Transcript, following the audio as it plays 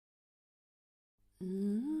我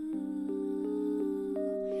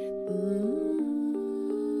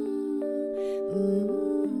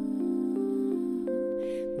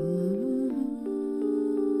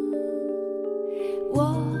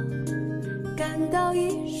感到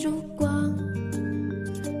一束光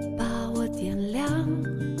把我点亮，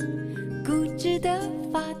固执的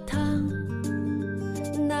发烫，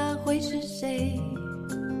那会是谁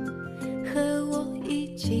和我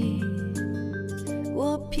一起？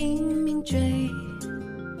我拼命追，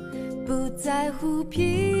不在乎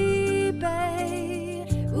疲惫。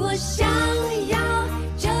我想要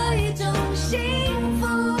这一种幸福，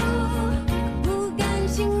不甘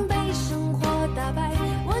心被生活打败。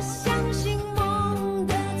我相信梦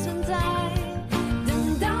的存在，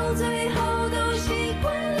等到最后都习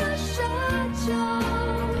惯了奢求，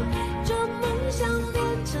这梦想变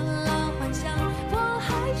成了幻想，我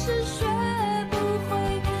还是学不会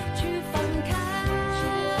去放开。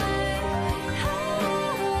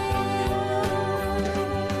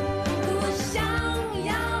我想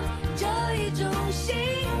要这一种幸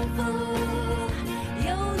福，有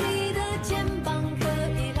你的肩膀可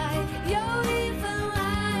依赖，有一份爱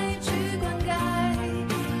去灌溉，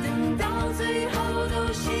等到最后都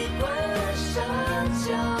习惯了奢求，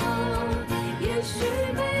也许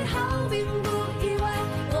美好并不意外，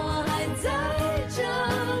我还在这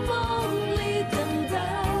梦里等待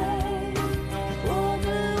我的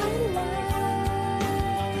未来，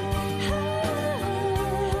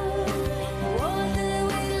我的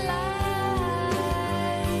未来。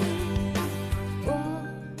我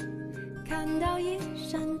看到一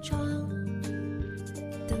扇窗，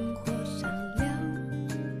灯火闪亮，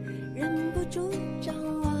忍不住张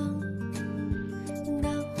望，那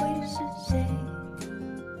会是谁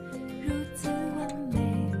如此完美？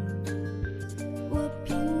我拼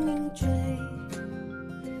命追，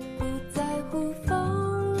不在乎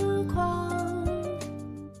疯狂。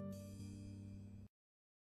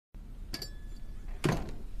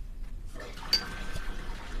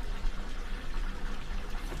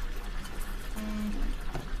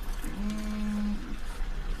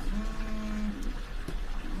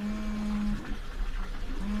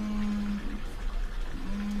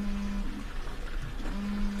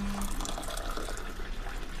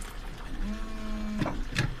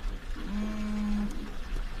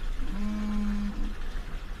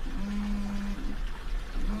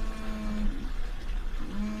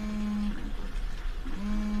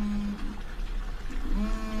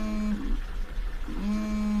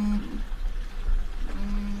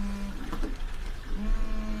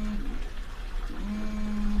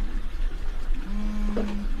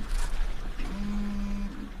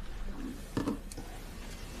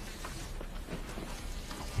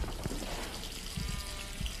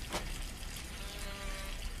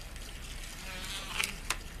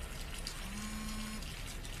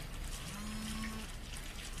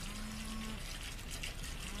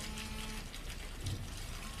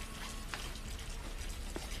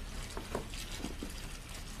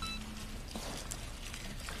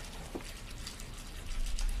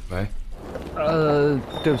喂，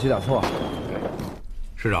对不起，打错。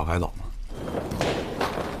是找海藻吗？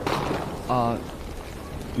啊，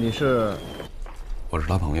你是？我是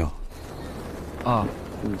他朋友。啊，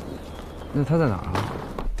那他在哪儿啊？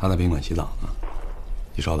他在宾馆洗澡呢。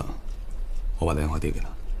你稍等，我把电话递给他。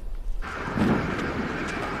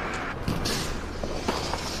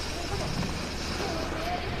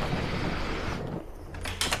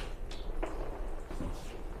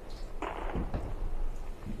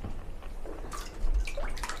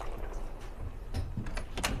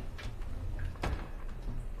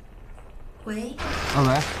喂，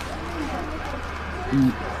喂，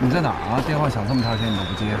你在哪儿啊？电话响这么长时间你都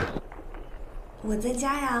不接。我在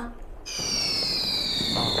家呀。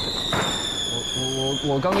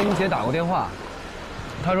我刚给你姐打过电话，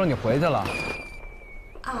她说你回去了。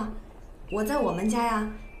啊，我在我们家呀。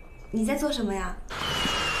你在做什么呀？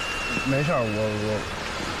没事儿，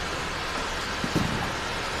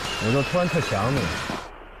我就突然特想你，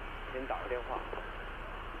给你打个电话。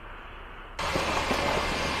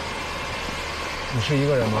你是一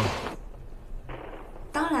个人吗？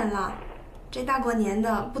当然了，这大过年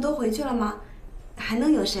的不都回去了吗？还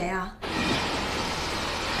能有谁啊？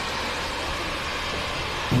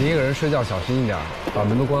你一个人睡觉小心一点，把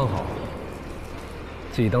门都关好，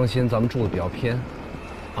自己当心，咱们住的比较偏，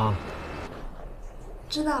啊。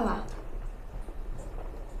知道了。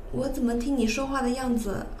我怎么听你说话的样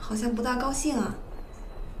子好像不大高兴啊？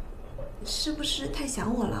是不是太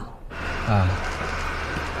想我了？哎，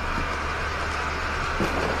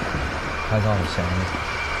海藻很想你。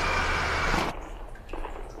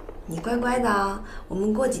你乖乖的啊，我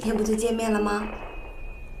们过几天不就见面了吗？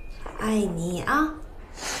爱你啊！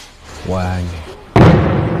我也爱你。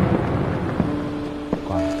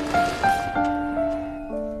挂了。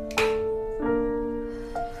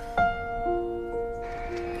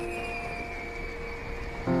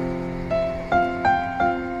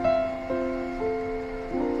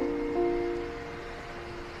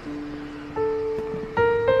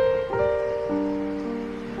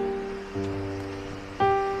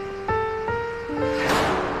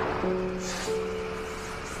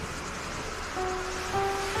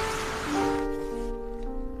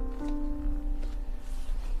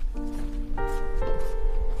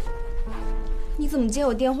你怎么接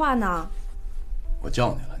我电话呢？我叫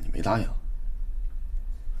你了，你没答应。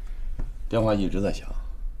电话一直在响，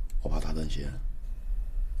我怕他担心。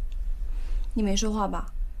你没说话吧？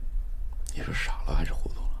你是傻了还是糊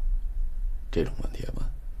涂了？这种问题也问？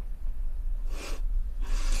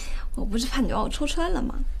我不是怕你把我戳穿了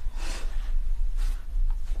吗？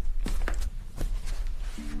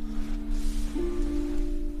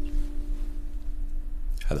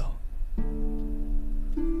海藻，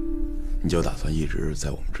你就打算一直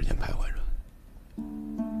在我们之间徘徊着？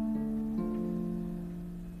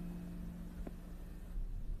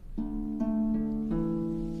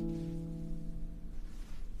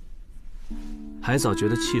海藻觉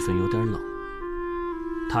得气氛有点冷，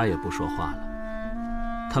他也不说话了。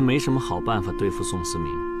他没什么好办法对付宋思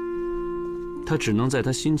明，他只能在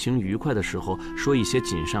他心情愉快的时候说一些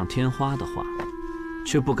锦上添花的话，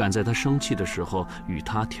却不敢在他生气的时候与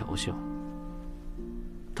他调笑。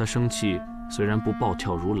他生气虽然不暴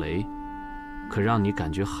跳如雷，可让你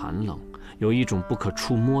感觉寒冷，有一种不可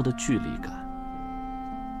触摸的距离感。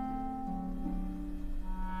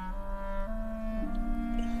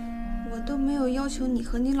我都没有要求你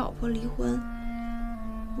和你老婆离婚，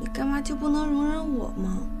你干嘛就不能容忍我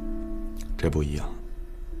吗？这不一样，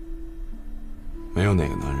没有哪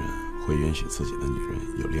个男人会允许自己的女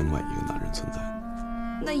人有另外一个男人存在。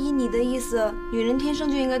那依你的意思，女人天生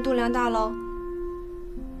就应该度量大喽？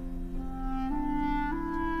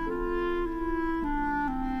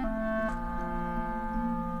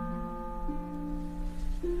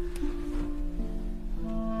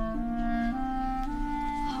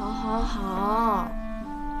好，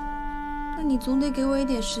那你总得给我一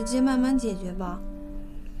点时间慢慢解决吧。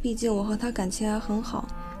毕竟我和他感情还很好，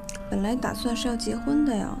本来打算是要结婚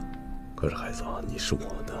的呀。可是海藻，你是我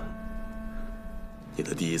的，你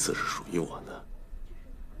的第一次是属于我的。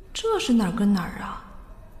这是哪儿跟哪儿啊？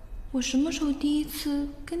我什么时候第一次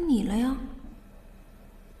跟你了呀？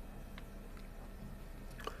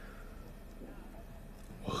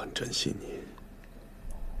我很珍惜你，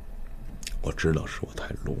我知道是我太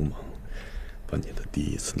鲁莽，把你的第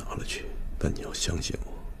一次拿了去，但你要相信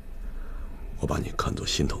我，我把你看作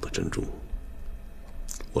心头的珍珠，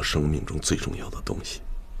我生命中最重要的东西。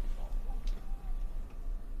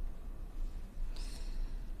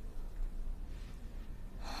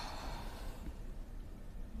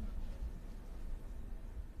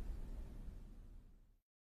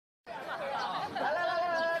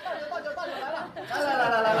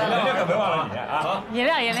饮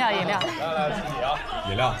料。来，自己啊，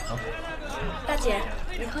饮料。大姐，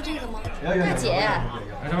你喝这个吗？大姐，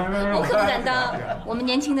我可不敢当。我们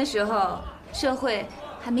年轻的时候，社会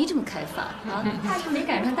还没这么开放啊。怕是没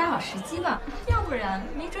赶上大好时机吧？要不然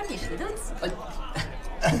没准比谁都急。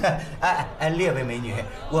哎，列位美女，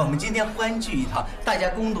我们今天欢聚一堂，大家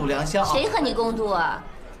共度良宵。谁和你共度啊？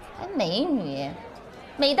还美女，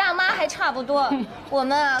美大妈还差不多。我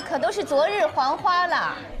们可都是昨日黄花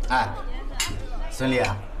了。哎，孙俪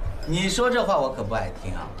啊，你说这话我可不爱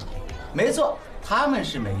听啊。没错，她们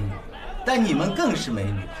是美女，但你们更是美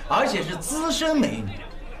女，而且是资深美女。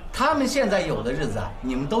她们现在有的日子啊，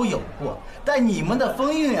你们都有过，但你们的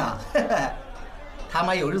风韵啊，他们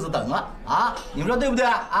还有日子等了啊！你们说对不对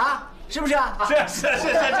啊？是不是啊？是，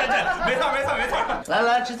没错。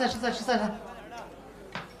来，吃菜。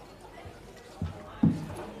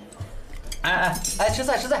哎，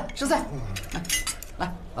吃菜。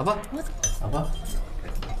来，老婆，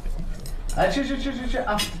来吃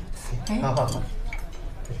啊！好。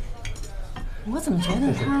我怎么觉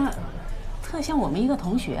得他特像我们一个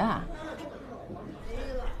同学啊？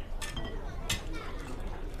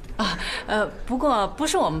不过不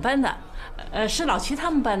是我们班的，是老瞿他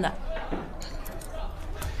们班的。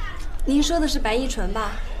您说的是白亦纯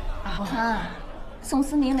吧？啊，宋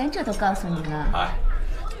思明连这都告诉你了。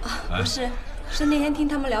不是，是那天听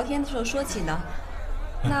他们聊天的时候说起的。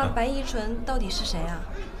那白亦纯到底是谁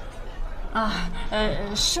啊？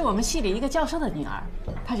是我们系里一个教授的女儿，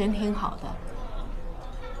她人挺好的。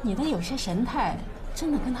你的有些神态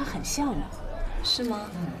真的跟她很像呢。是吗？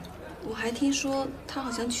我还听说他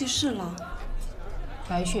好像去世了。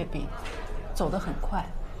白血病，走得很快。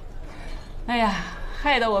哎呀，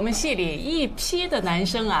害得我们系里一批的男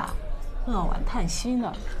生啊，扼腕叹息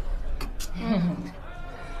呢。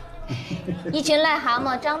一群癞蛤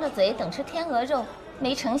蟆张着嘴等吃天鹅肉，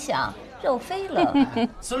没成想肉飞了。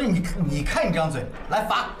所以你看你张嘴，来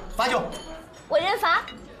罚酒。我认罚。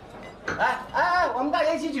来，我们大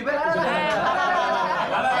家一起举杯，来。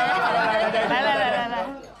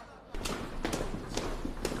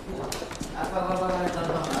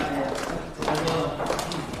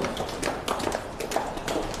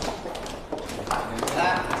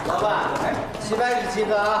来，老板，棋牌是7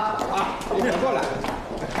个啊！啊，一会过来。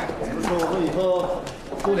我们说我们以后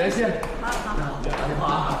多联系。好，打电话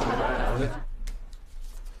啊。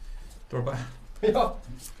多少办？哎呦，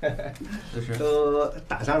这是都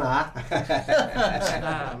打上了啊！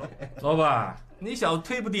老板，你小子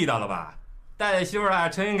忒不地道了吧？带媳妇来，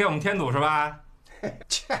诚心给我们添堵是吧？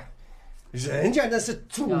切，人家那是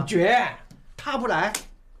主角，他不来，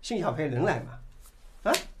辛小培能来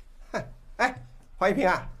吗？啊，哎，黄一平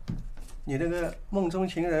啊，你那个梦中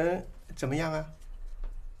情人怎么样啊？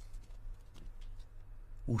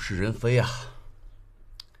物是人非啊！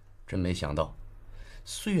真没想到，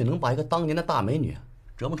岁月能把一个当年的大美女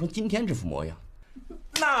折磨成今天这副模样。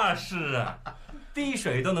那是啊，滴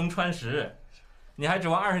水都能穿石。你还指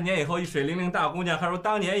望20年以后一水灵灵大姑娘还如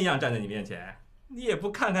当年一样站在你面前？你也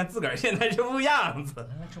不看看自个儿现在这副样子。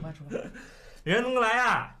来，出牌。人能来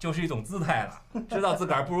啊，就是一种姿态了。知道自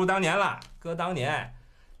个儿不如当年了，搁当年，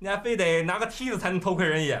你还非得拿个梯子才能偷窥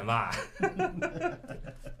人一眼吧？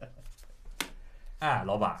哎，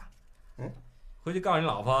老板，回去告诉你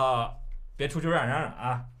老婆，别出去嚷嚷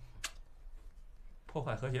啊，破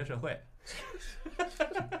坏和谐社会。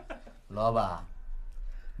老板，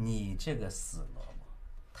你这个死萝卜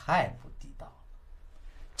太不地道了，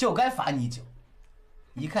就该罚你酒。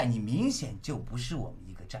一看你明显就不是我们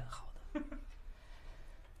一个战壕的。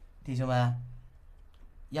弟兄们，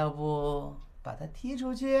要不把他踢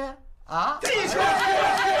出去啊？踢出去！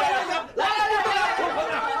来！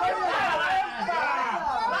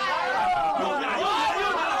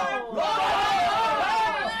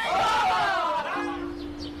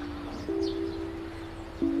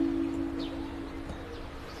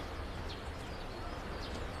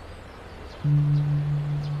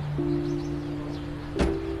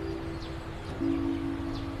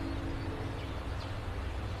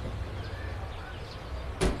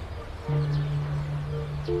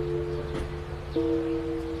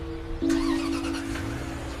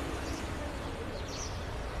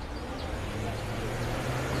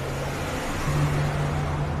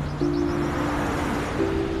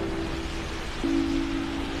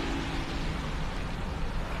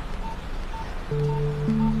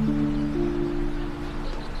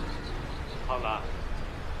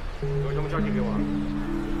有什么消息给我？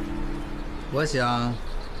我想，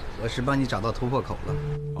我是帮你找到突破口了。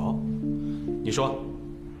哦，你说，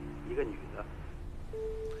一个女的，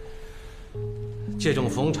这种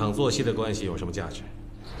逢场作戏的关系有什么价值？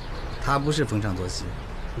她不是逢场作戏，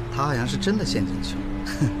她好像是真的陷进去了。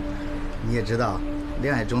你也知道，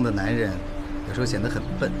恋爱中的男人有时候显得很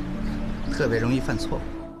笨，特别容易犯错误。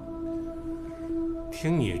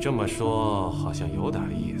听你这么说，好像有点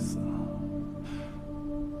意思啊。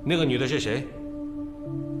那个女的是谁？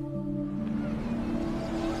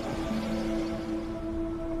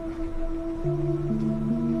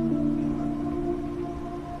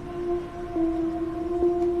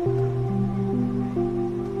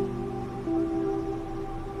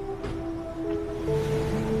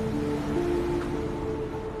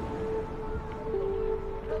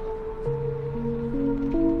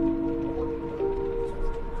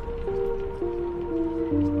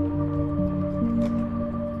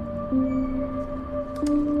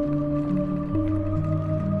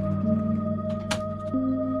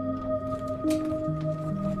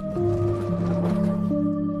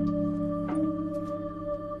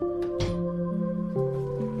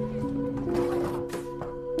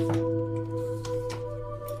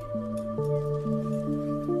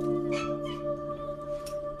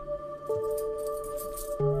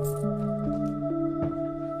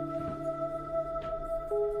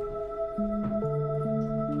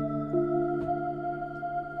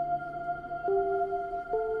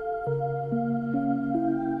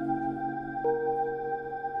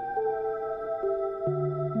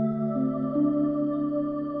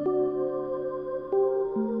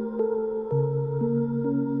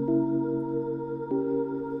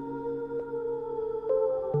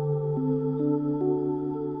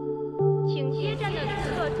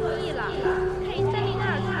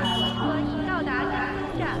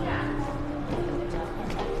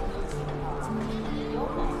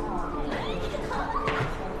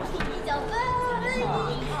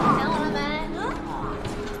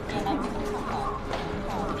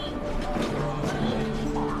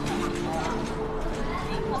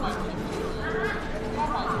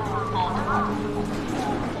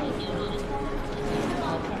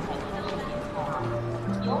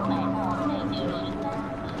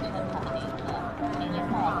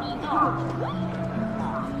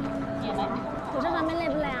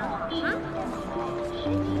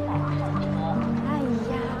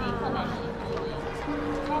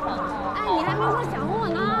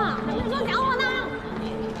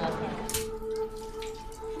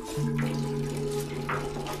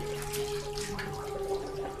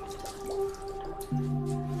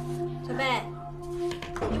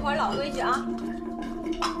老规矩啊！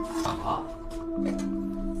啊？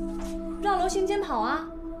绕楼行间跑啊！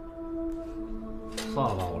算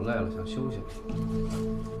了吧，我累了，想休息了。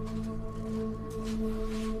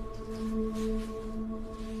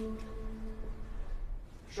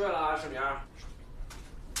睡了啊，世明。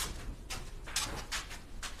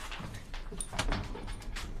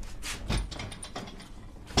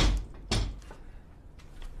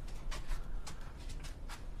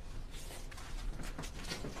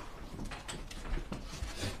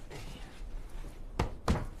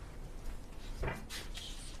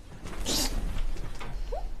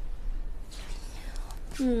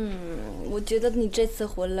我觉得你这次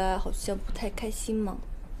回来好像不太开心嘛，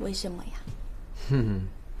为什么呀？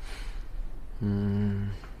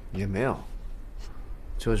也没有，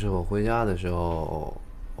就是我回家的时候，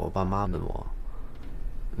我爸妈问我，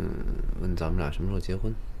问咱们俩什么时候结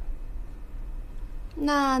婚。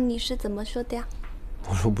那你是怎么说的呀？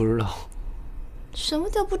我说不知道。什么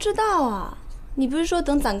叫不知道啊？你不是说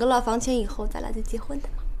等攒够了房钱以后咱俩再结婚的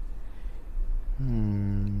吗？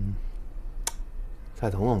再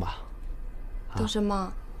等等吧。等什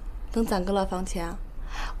么？等攒够了房钱啊？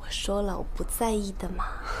我说了，我不在意的嘛。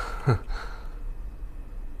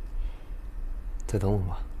再等等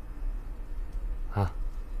吧。啊？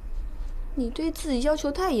你对自己要求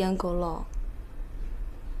太严格了。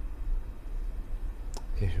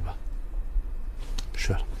也许吧。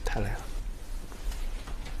睡了，太累了。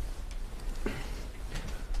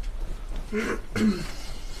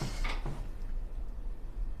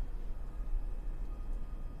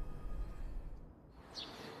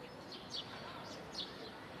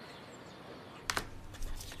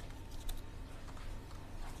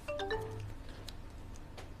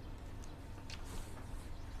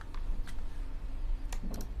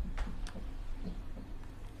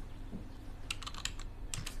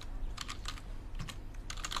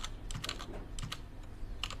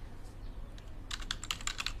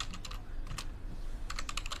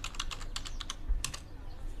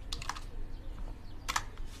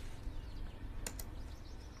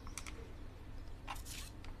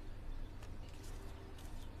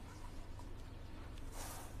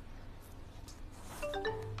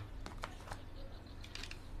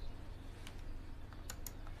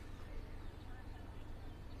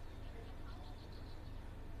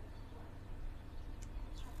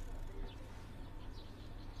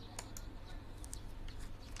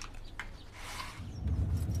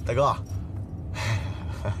大哥，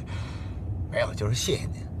没有，就是谢谢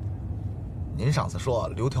您。您上次说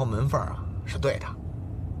留条门缝啊是对的，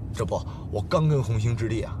这不，我刚跟红星置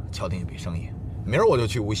地啊敲定一笔生意，明儿我就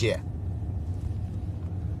去无锡。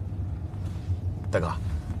大哥，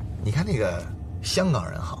你看那个香港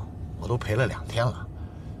人行，我都赔了2天了，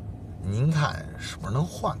您看是不是能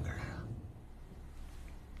换个人啊？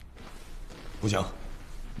不行，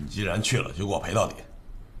你既然去了，就给我赔到底。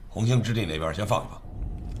红星置地那边先放一放。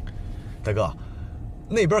大哥，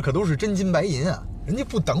那边可都是真金白银啊，人家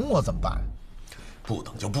不等我怎么办？不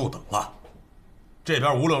等就不等了，这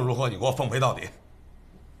边无论如何你给我奉陪到底。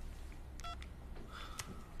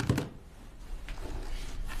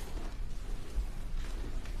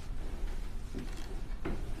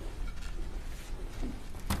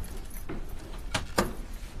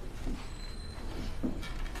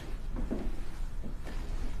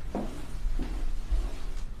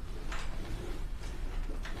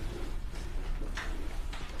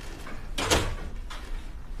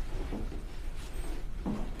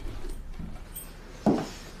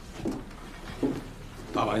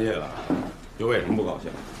大半夜的，又为什么不高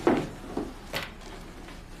兴？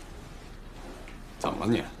怎么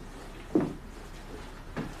了你？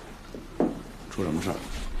出什么事儿？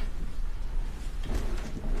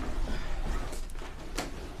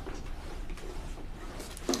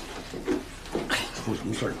出什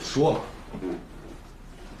么事儿？你说嘛。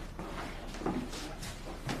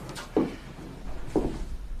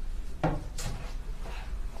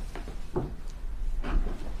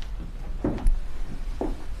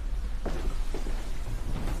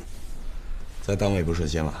在单位不顺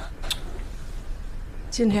心了？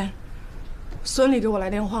今天，孙俪给我来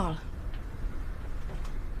电话了。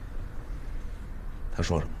他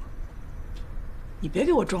说什么？你别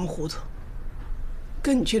给我装糊涂。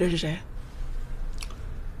跟你去的是谁？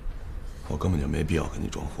我根本就没必要跟你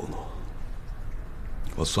装糊涂。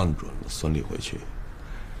我算准了孙俪会去，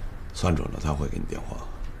算准了他会给你电话，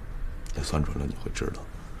也算准了你会知道。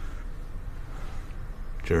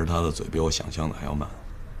只是他的嘴比我想象的还要慢。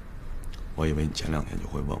我以为你前2天就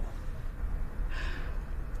会问我。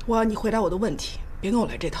我要你回答我的问题，别跟我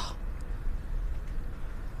来这套。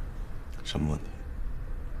什么问题？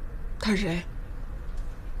他是谁？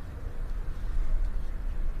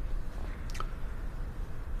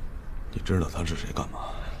你知道他是谁干嘛？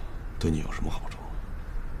对你有什么好处？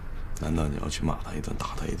难道你要去骂他一顿、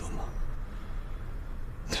打他一顿吗？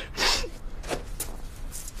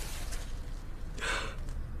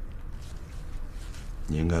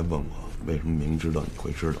你应该问我为什么明知道你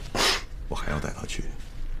会知道，我还要带他去？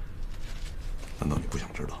难道你不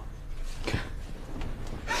想知道？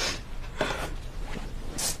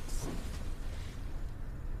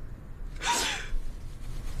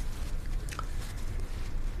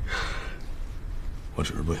我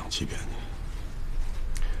只是不想欺骗你。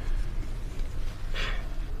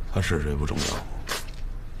她是谁不重要，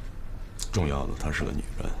重要的她是个女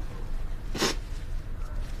人。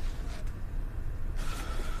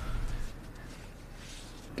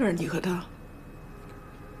但是你和她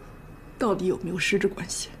到底有没有实质关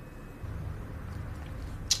系？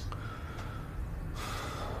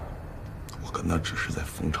我跟她只是在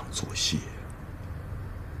逢场作戏，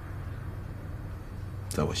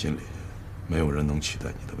在我心里，没有人能取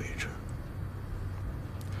代你的位置。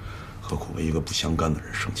何苦为一个不相干的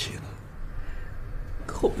人生气呢？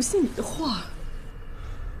可我不信你的话，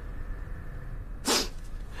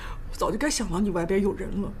我早就该想到你外边有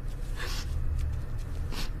人了。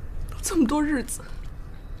这么多日子，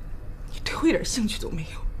你对我一点兴趣都没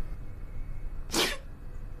有，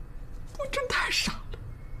我真太傻了。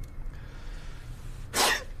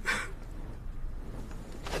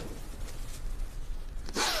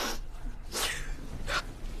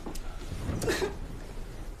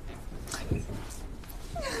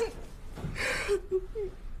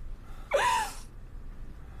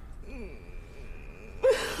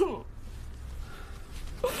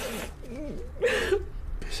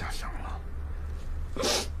别瞎想了。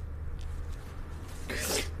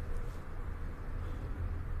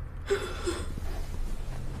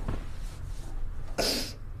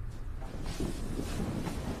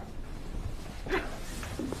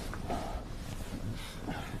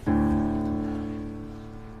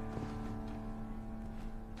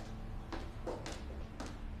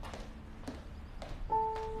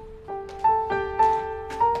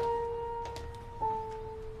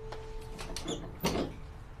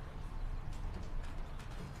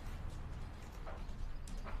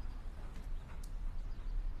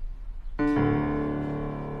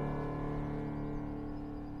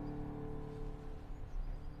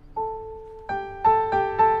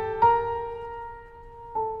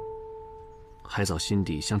海藻心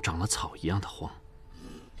底像长了草一样的慌，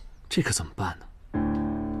这可怎么办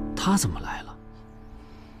呢？他怎么来了？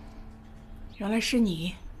原来是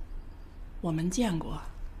你，我们见过。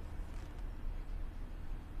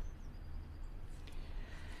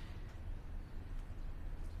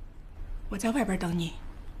我在外边等你，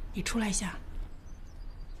你出来一下。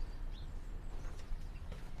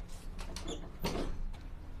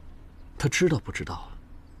他知道不知道啊？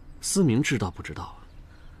思明知道不知道啊？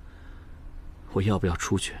我要不要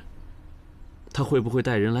出去？他会不会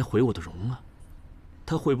带人来毁我的容啊？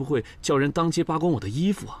他会不会叫人当街扒光我的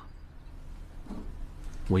衣服啊？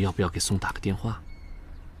我要不要给宋打个电话？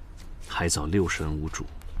海藻六神无主。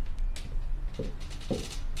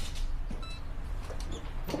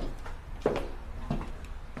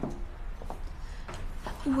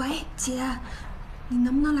喂，姐，你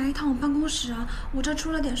能不能来一趟我办公室啊？我这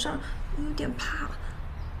出了点事儿，我有点怕。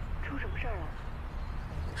出什么事儿了？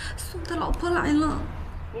宋的老婆来了。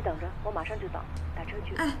你等着，我马上就到，打车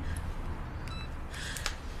去。哎。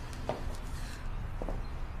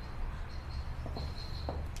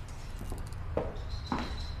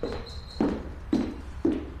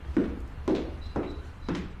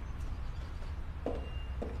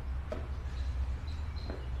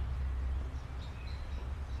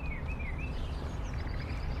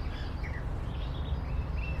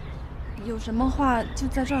有什么话就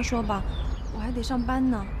在这儿说吧，我还得上班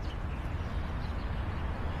呢。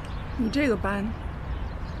你这个班，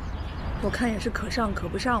我看也是可上可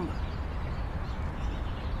不上吧。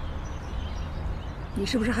你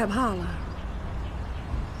是不是害怕了？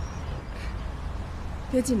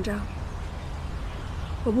别紧张，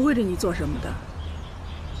我不会对你做什么的。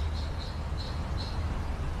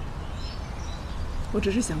我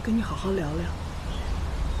只是想跟你好好聊聊。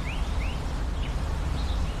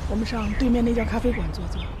我们上对面那家咖啡馆坐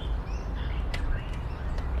坐。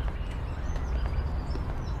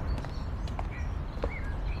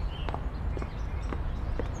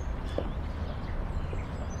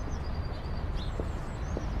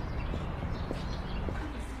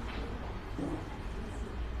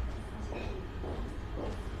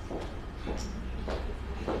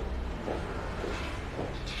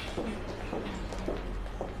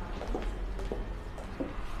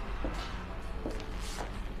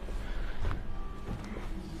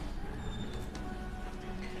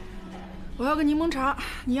我要个柠檬茶，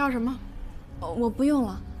你要什么？我不用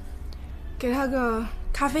了。给他个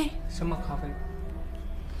咖啡。什么咖啡？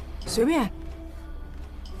随便。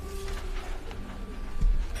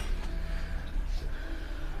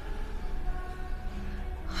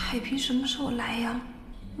海平什么时候来呀？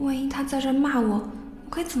万一他在这骂我，我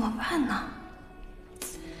该怎么办呢？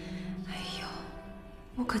哎呦，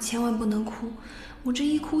我可千万不能哭，我这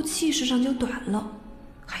一哭气势上就短了。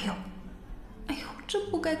还有，哎呦，真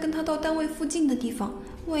不该跟他到单位附近的地方，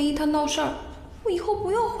万一他闹事儿，我以后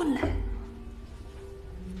不要混来。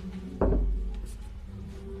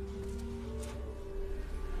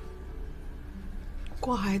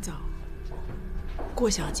郭海藻，郭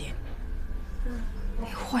小姐。哎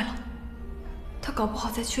呦，坏了，他搞不好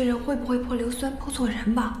在确认会不会泼硫酸泼错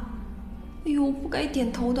人吧？哎呦，我不该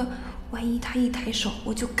点头的，万一他一抬手，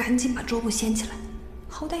我就赶紧把桌布掀起来，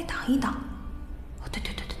好歹挡一挡。哦，对，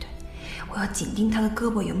我要紧盯他的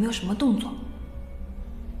胳膊有没有什么动作。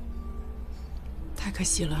太可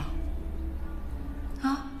惜了。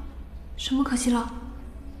啊？什么可惜了？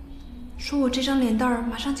说我这张脸蛋儿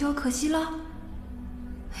马上就要可惜了？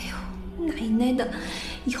哎呦，奶奶的！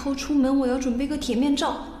以后出门我要准备个铁面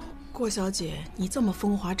罩。郭小姐，你这么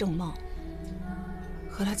风华正茂，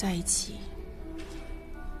和他在一起，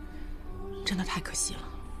真的太可惜了。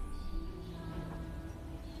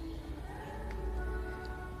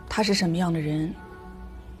他是什么样的人，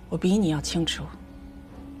我比你要清楚。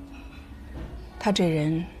他这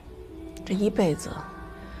人，这一辈子，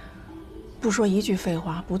不说一句废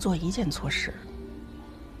话，不做一件错事，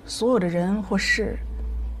所有的人或事，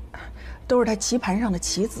都是他棋盘上的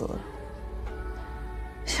棋子。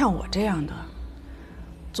像我这样的，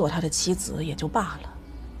做他的棋子也就罢了。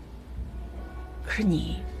可是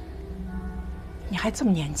你还这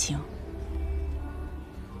么年轻，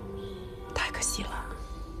太可惜了。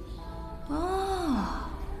哦，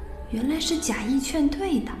原来是假意劝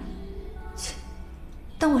退的。切，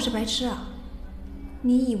当我是白痴啊？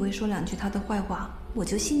你以为说两句他的坏话，我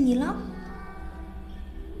就信你了？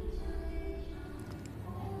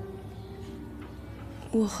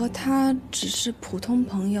我和他只是普通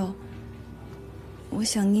朋友，我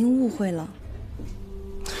想您误会了。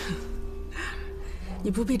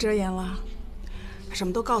你不必遮掩了，他什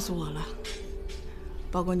么都告诉我了，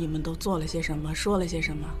包括你们都做了些什么，说了些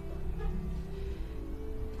什么。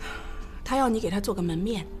他要你给他做个门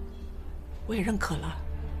面，我也认可了。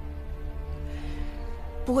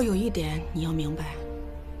不过有一点你要明白，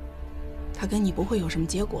他跟你不会有什么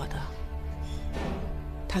结果的，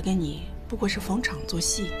他跟你不过是逢场作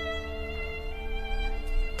戏，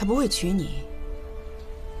他不会娶你，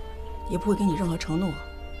也不会给你任何承诺。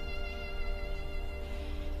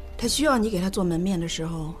他需要你给他做门面的时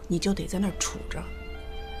候，你就得在那儿杵着；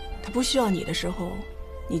他不需要你的时候，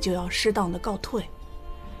你就要适当的告退。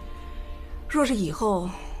若是以后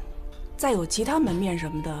再有其他门面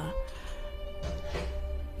什么的，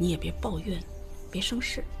你也别抱怨，别生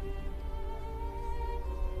事。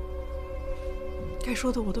该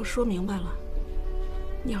说的我都说明白了，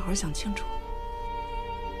你好好想清楚。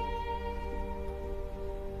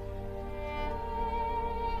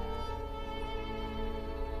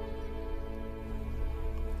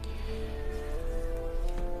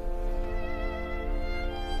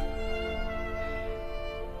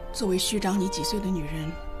作为虚长你几岁的女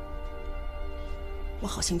人，我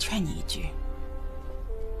好心劝你一句，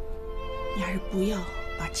你还是不要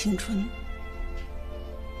把青春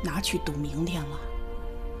拿去赌明天了。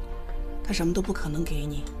他什么都不可能给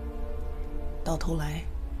你，到头来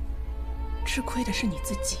吃亏的是你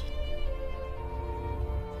自己。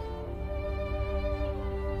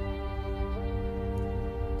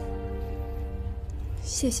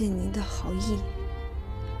谢谢您的好意，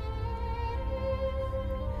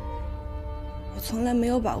我从来没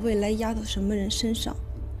有把未来压到什么人身上。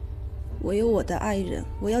我有我的爱人，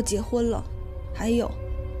我要结婚了。还有，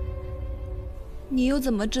你又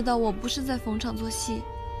怎么知道我不是在逢场作戏？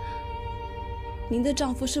您的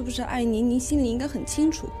丈夫是不是爱您，您心里应该很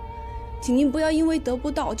清楚。请您不要因为得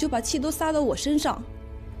不到就把气都撒到我身上。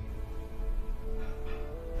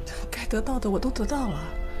该得到的我都得到了，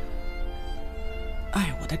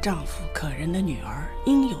爱我的丈夫，可人的女儿，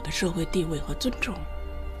应有的社会地位和尊重。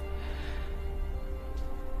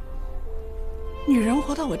女人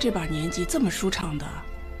活到我这把年纪，这么舒畅的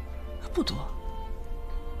不多，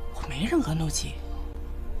我没任何怒气。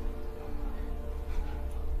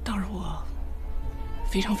倒是我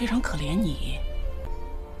非常非常可怜你，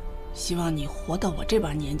希望你活到我这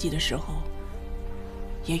把年纪的时候，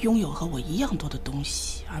也拥有和我一样多的东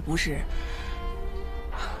西，而不是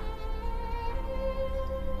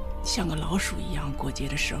像个老鼠一样，过节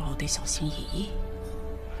的时候得小心翼翼。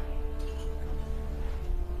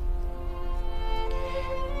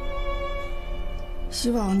希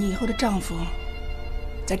望你以后的丈夫，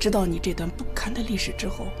在知道你这段不堪的历史之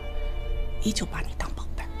后，依旧把你当宝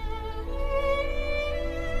贝。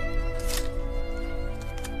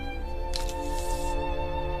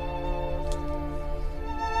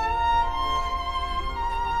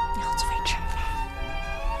鸟子飞尘。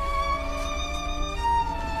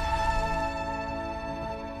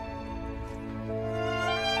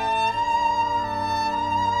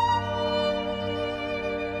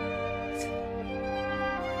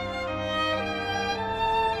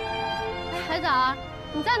海藻，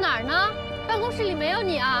你在哪儿呢？办公室里没有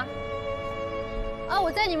你啊！啊，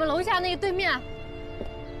我在你们楼下那个对面。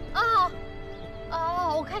啊，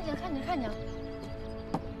哦，我看见了，看见了。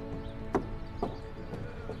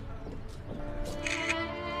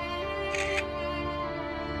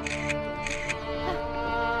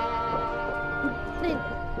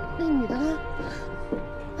那女的呢？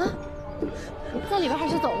啊，在里边还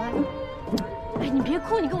是走了？哎，你别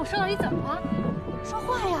哭，你跟我说到底怎么了？说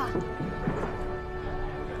话呀！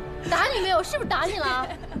打你没有？是不是打你了？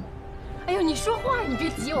哎呦，你说话，你别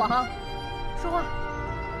急我哈，说话。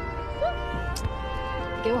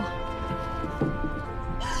给我。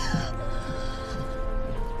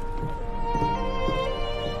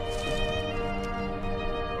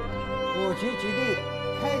我局决定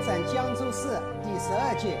开展江州市第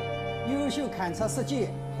12届优秀勘察设计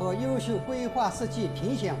和优秀规划设计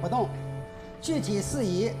评选活动，具体事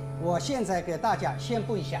宜我现在给大家宣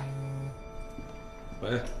布一下。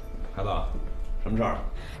喂，海藻，什么事儿？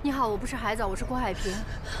你好，我不是海藻，我是郭海平。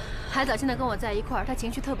海藻现在跟我在一块儿，他情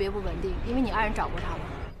绪特别不稳定，因为你爱人找过他了。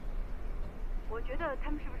我觉得他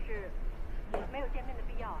们是不是没有见面的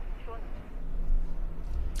必要？你说呢？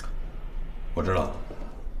我知道，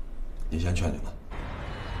你先劝劝他。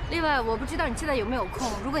另外，我不知道你现在有没有空，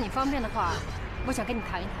如果你方便的话，我想跟你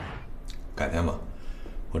谈一谈。改天吧，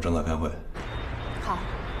我正在开会。好，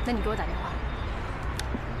那你给我打电话。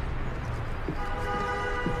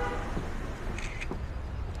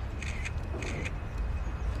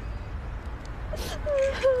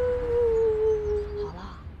好了。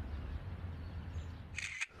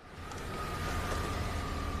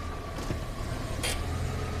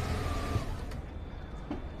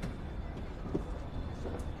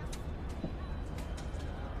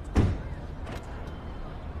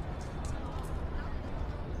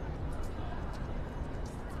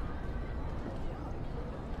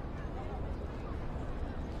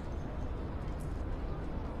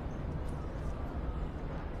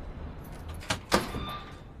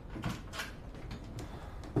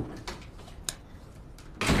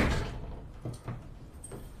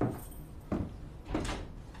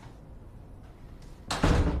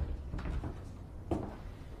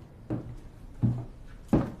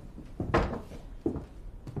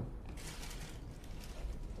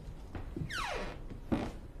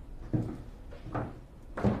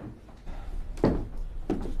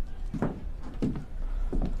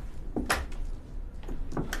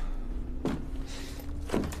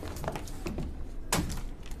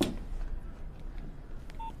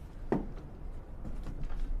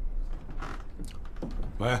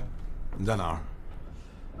喂，你在哪儿？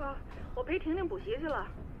我陪婷婷补习去了，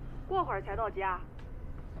过会儿才到家。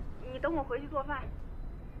你等我回去做饭。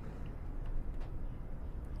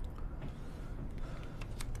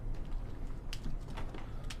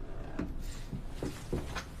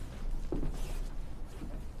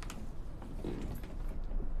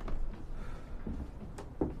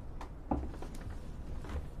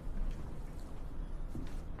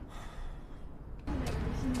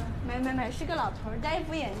没，是个老头，戴一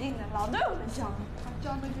副眼镜的，老对我们笑。他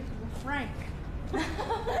叫那个什么 Frank。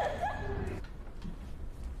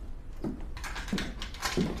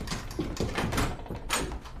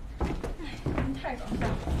哎，你太搞笑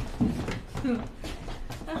了。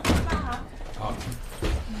爸好。好。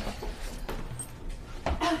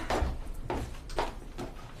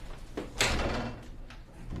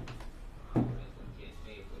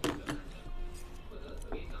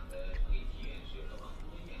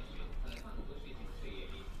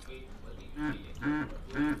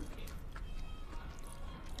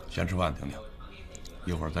先吃饭，婷婷，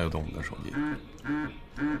一会儿再动你的手机。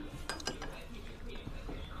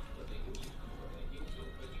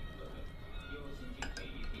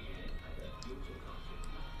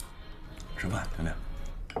吃饭，婷婷。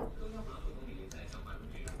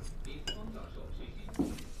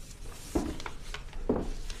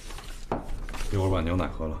一会儿把牛奶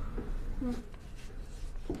喝了。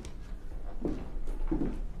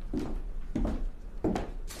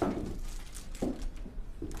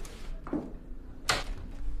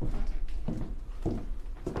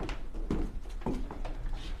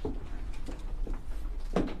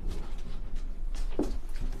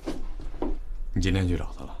你今天去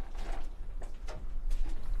找他了？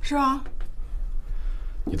是啊。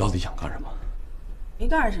你到底想干什么？没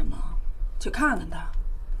干什么，去看看他，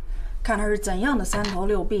看他是怎样的三头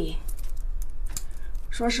六臂。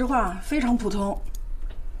说实话，非常普通，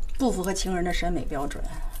不符合情人的审美标准，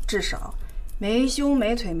至少没胸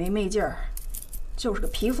没腿没媚劲儿，就是个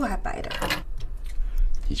皮肤还白点儿。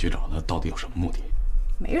你去找他到底有什么目的？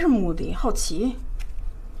没什么目的，好奇。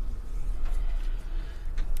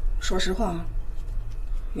说实话，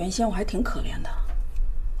原先我还挺可怜的，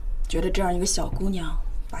觉得这样一个小姑娘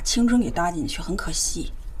把青春给搭进去很可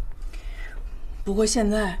惜。不过现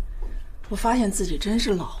在，我发现自己真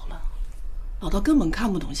是老了，老到根本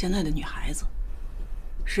看不懂现在的女孩子。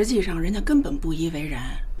实际上，人家根本不以为然。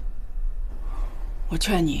我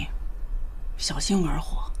劝你，小心玩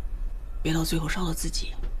火，别到最后烧了自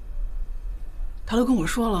己。他都跟我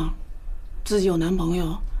说了，自己有男朋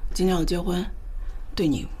友，今年要结婚，对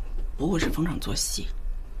你不过是逢场作戏，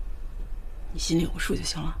你心里有个数就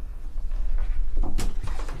行了。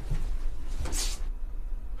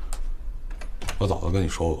我早就跟你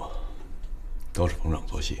说过，都是逢场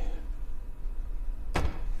作戏。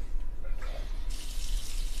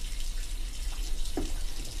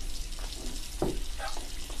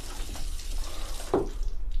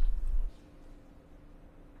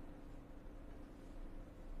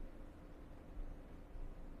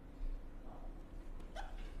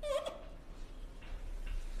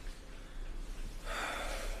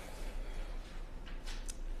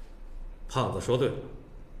胖子说对了，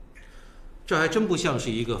这还真不像是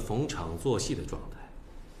一个逢场作戏的状态。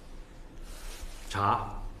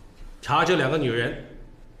查这两个女人，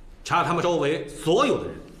查她们周围所有的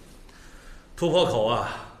人，突破口啊，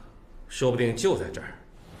说不定就在这儿。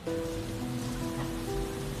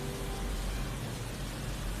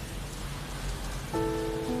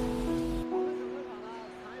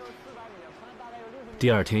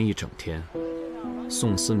第二天一整天，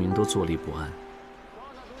宋思明都坐立不安。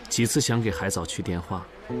几次想给海藻去电话，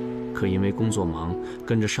可因为工作忙，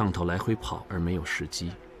跟着上头来回跑而没有时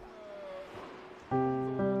机。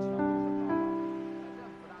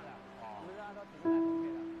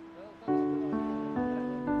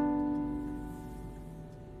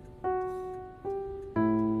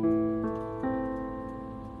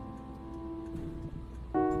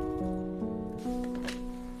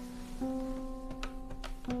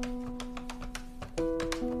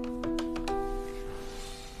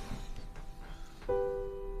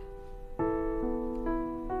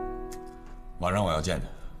晚上我要见你，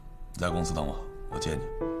你在公司等我，我接你。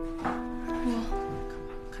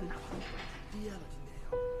看哪憋了，今天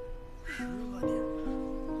要10个点。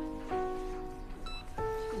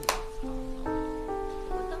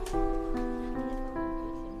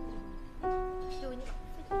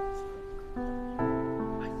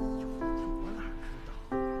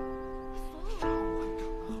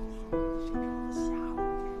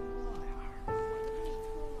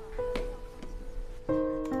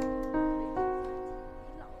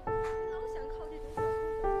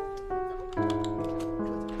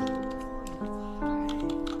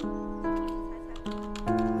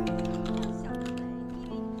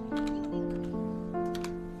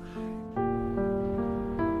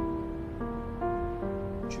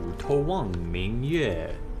头望明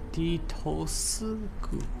月，低头思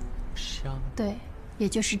故乡。对，也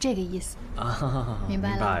就是这个意思。啊，明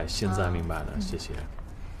白了。明白，现在明白了，谢谢。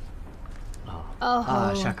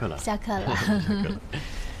下课了。下课了。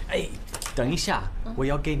哎，等一下，我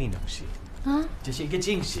要给你东西。啊？这是一个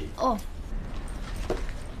惊喜。哦。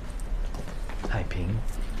海平。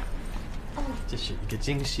这是一个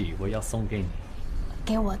惊喜，我要送给你。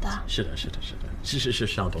给我的。是的，是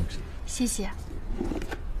小东西。谢谢。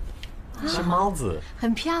是帽子，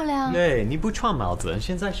很漂亮。对，你不穿帽子，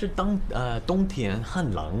现在是冬天，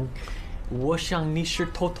很冷。我想你是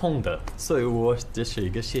头痛的，所以这是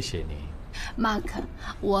一个谢谢你。马克，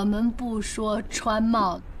我们不说穿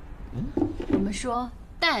帽子，我们说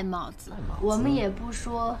戴帽子。我们也不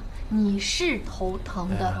说你是头疼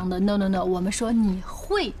的，no， 我们说你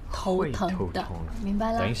会头疼的，明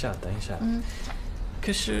白了？等一下。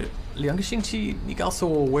可是2个星期，你告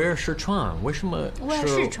诉我我也是穿，为什么是？我也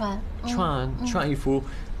是穿衣服，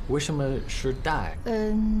为什么是戴？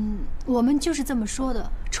我们就是这么说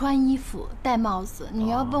的，穿衣服戴帽子。你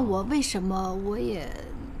要问我为什么，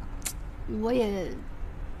我也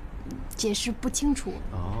解释不清楚。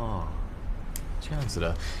哦，这样子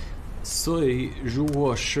的。所以如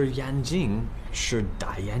果是眼镜，是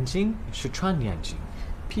戴眼镜，是穿眼镜，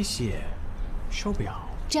皮鞋，手表。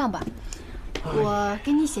这样吧。我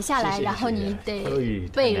给你写下来，然后你得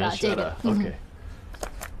背了这个。OK。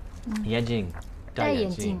眼镜，戴眼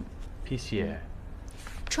镜，皮鞋，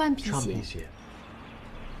穿皮鞋。穿皮鞋。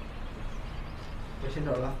我先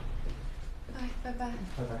走了。哎，拜拜。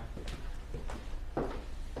拜拜。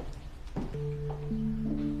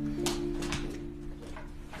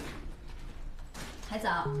海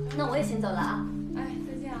藻，那我也先走了啊。哎，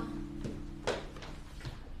再见啊。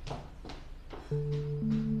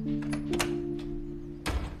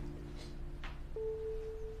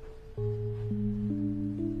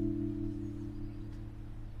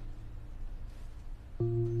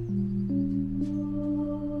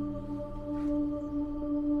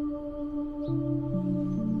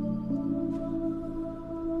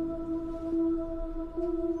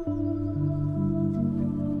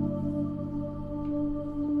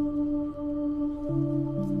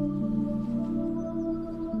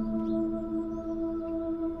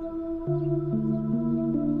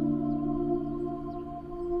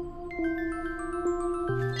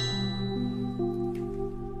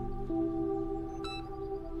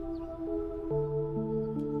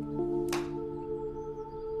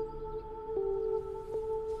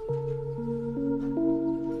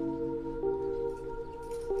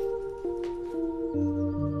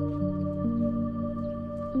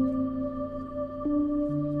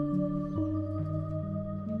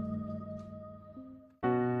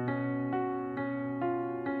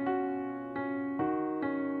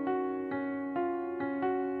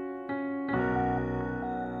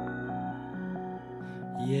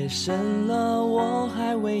夜深了，我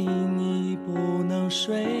还为你不能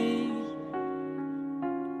睡。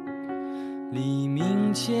黎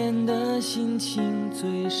明前的心情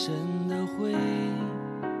最深的灰，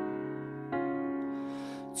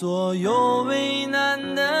左右为难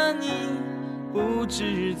的你，不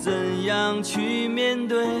知怎样去面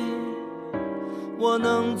对。我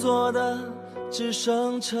能做的只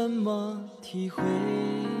剩沉默体会。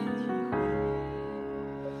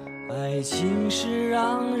爱情是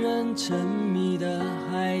让人沉迷的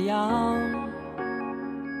海洋，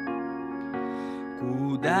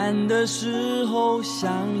孤单的时候想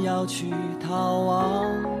要去逃亡，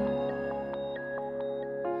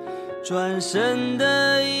转身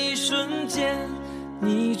的一瞬间，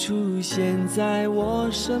你出现在我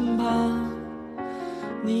身旁，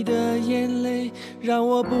你的眼泪让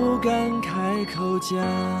我不敢开口讲。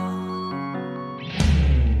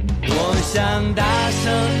我想大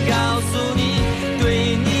声告诉你，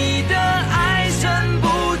对你的爱深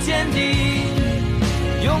不见底，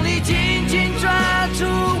用力紧紧抓住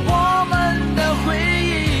我们的回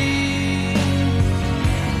忆，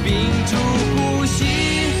屏住呼吸，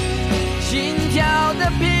心跳的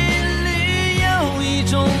频率有一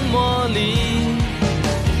种魔力，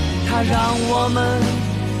它让我们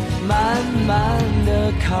慢慢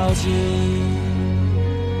的靠近。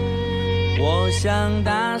我想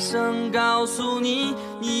大声告诉你，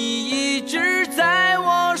你一直在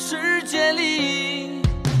我世界里。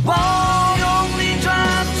我用力抓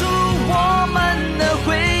住我们的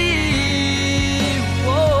回忆，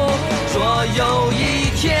说有一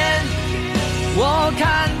天我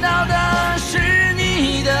看到的是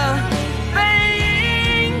你的背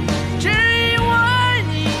影，只因为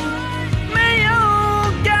你没有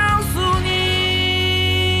告诉你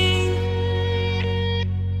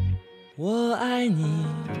我爱你，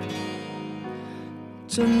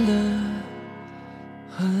真的